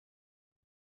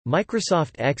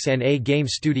Microsoft XNA Game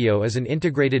Studio is an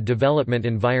integrated development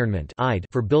environment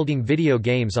for building video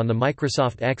games on the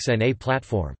Microsoft XNA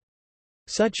platform.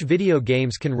 Such video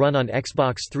games can run on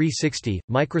Xbox 360,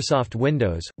 Microsoft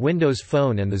Windows, Windows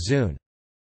Phone and the Zune.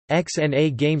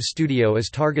 XNA Game Studio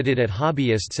is targeted at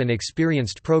hobbyists and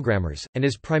experienced programmers, and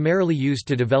is primarily used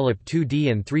to develop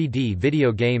 2D and 3D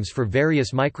video games for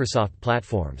various Microsoft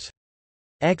platforms.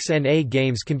 XNA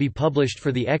games can be published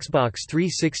for the Xbox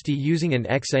 360 using an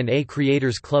XNA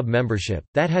Creators Club membership,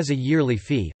 that has a yearly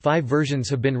fee. 5 versions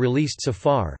have been released so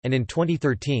far, and in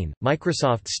 2013,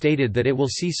 Microsoft stated that it will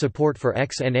see support for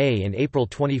XNA in April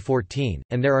 2014,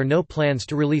 and there are no plans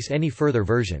to release any further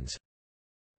versions.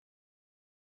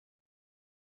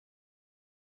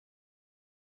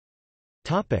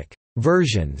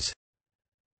 Versions.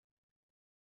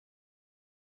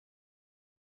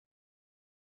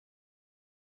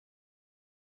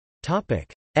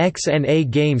 XNA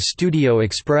Game Studio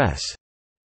Express.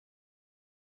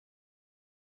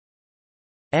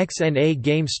 XNA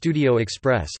Game Studio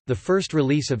Express, the first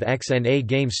release of XNA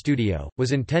Game Studio,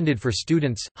 was intended for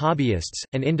students, hobbyists,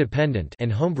 and independent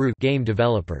and homebrew game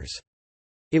developers.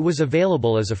 It was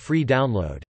available as a free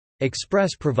download.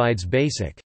 Express provides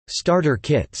basic starter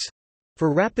kits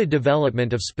for rapid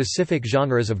development of specific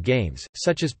genres of games,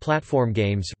 such as platform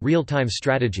games, real-time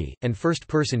strategy, and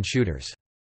first-person shooters.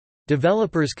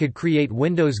 Developers could create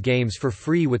Windows games for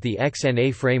free with the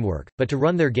XNA framework, but to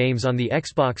run their games on the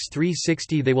Xbox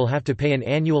 360 they will have to pay an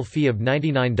annual fee of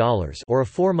 $99 or a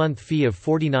 4-month fee of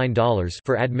 $49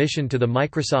 for admission to the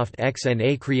Microsoft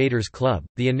XNA Creators Club.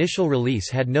 The initial release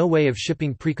had no way of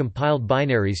shipping precompiled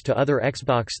binaries to other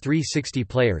Xbox 360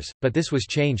 players, but this was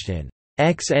changed in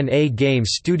XNA Game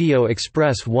Studio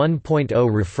Express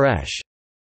 1.0 Refresh,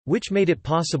 which made it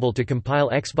possible to compile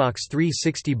Xbox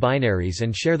 360 binaries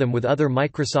and share them with other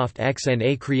Microsoft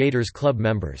XNA Creators Club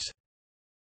members.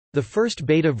 The first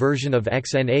beta version of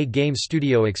XNA Game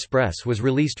Studio Express was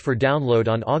released for download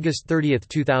on August 30,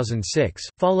 2006,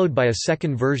 followed by a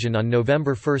second version on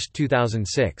November 1,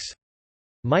 2006.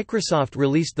 Microsoft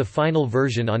released the final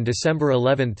version on December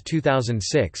 11,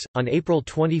 2006. On April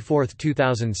 24,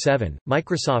 2007,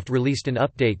 Microsoft released an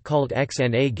update called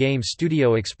XNA Game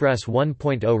Studio Express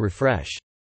 1.0 Refresh.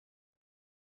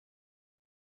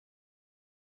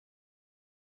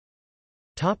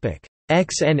 Topic: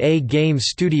 XNA Game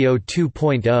Studio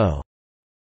 2.0.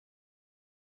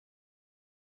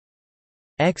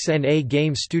 XNA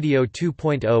Game Studio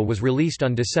 2.0 was released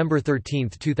on December 13,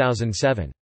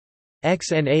 2007.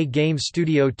 XNA Game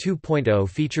Studio 2.0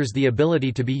 features the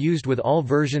ability to be used with all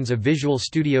versions of Visual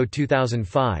Studio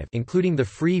 2005, including the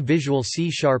free Visual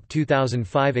C#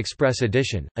 2005 Express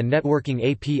Edition, a networking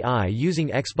API using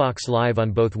Xbox Live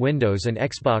on both Windows and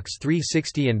Xbox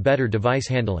 360 and better device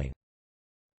handling.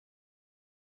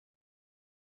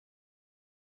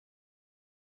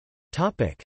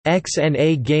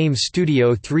 XNA Game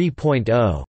Studio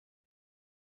 3.0.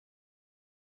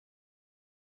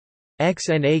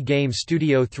 XNA Game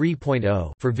Studio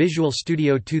 3.0 for Visual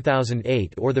Studio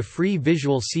 2008 or the free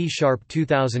Visual C#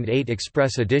 2008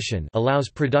 Express Edition allows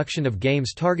production of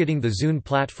games targeting the Zune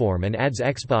platform and adds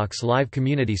Xbox Live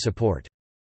community support.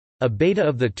 A beta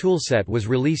of the toolset was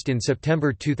released in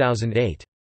September 2008.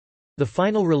 The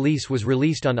final release was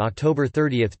released on October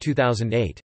 30,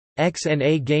 2008.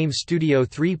 XNA Game Studio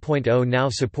 3.0 now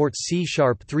supports C#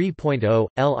 3.0,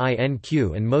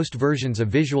 LINQ and most versions of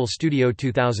Visual Studio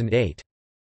 2008.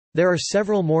 There are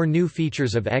several more new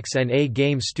features of XNA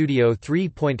Game Studio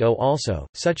 3.0 also,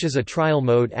 such as a trial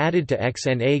mode added to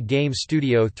XNA Game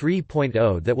Studio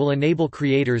 3.0 that will enable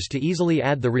creators to easily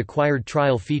add the required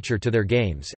trial feature to their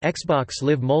games. Xbox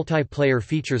Live multiplayer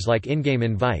features like in-game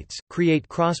invites, create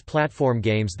cross-platform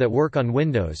games that work on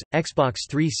Windows, Xbox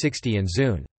 360 and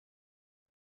Zune.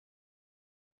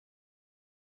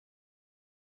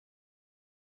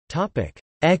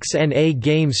 XNA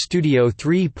Game Studio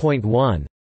 3.1.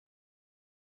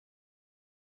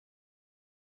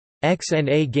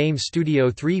 XNA Game Studio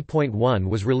 3.1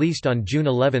 was released on June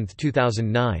 11,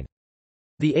 2009.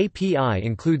 The API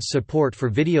includes support for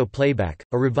video playback,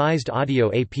 a revised audio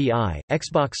API,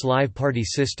 Xbox Live Party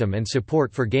System and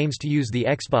support for games to use the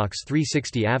Xbox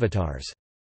 360 avatars.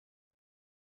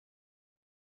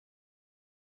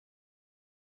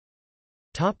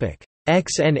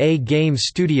 XNA Game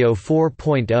Studio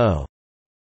 4.0.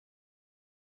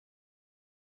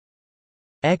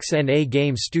 XNA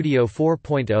Game Studio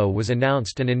 4.0 was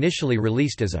announced and initially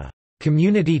released as a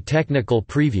community technical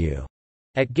preview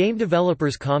at Game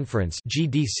Developers Conference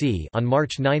 (GDC) on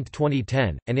March 9,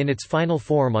 2010, and in its final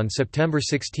form on September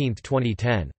 16,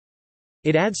 2010.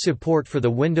 It adds support for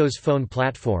the Windows Phone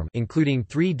platform including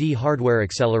 3D hardware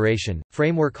acceleration,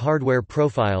 framework hardware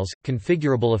profiles,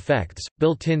 configurable effects,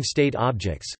 built-in state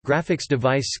objects, graphics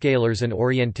device scalars and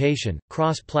orientation,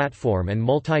 cross-platform and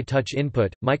multi-touch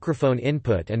input, microphone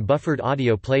input and buffered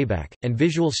audio playback, and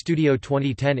Visual Studio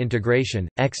 2010 integration.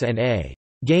 XNA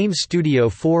Game Studio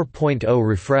 4.0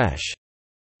 Refresh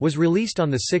was released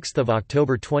on 6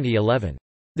 October 2011.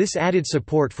 This added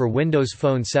support for Windows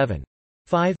Phone 7.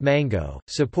 5 Mango,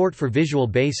 support for Visual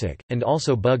Basic, and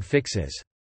also bug fixes.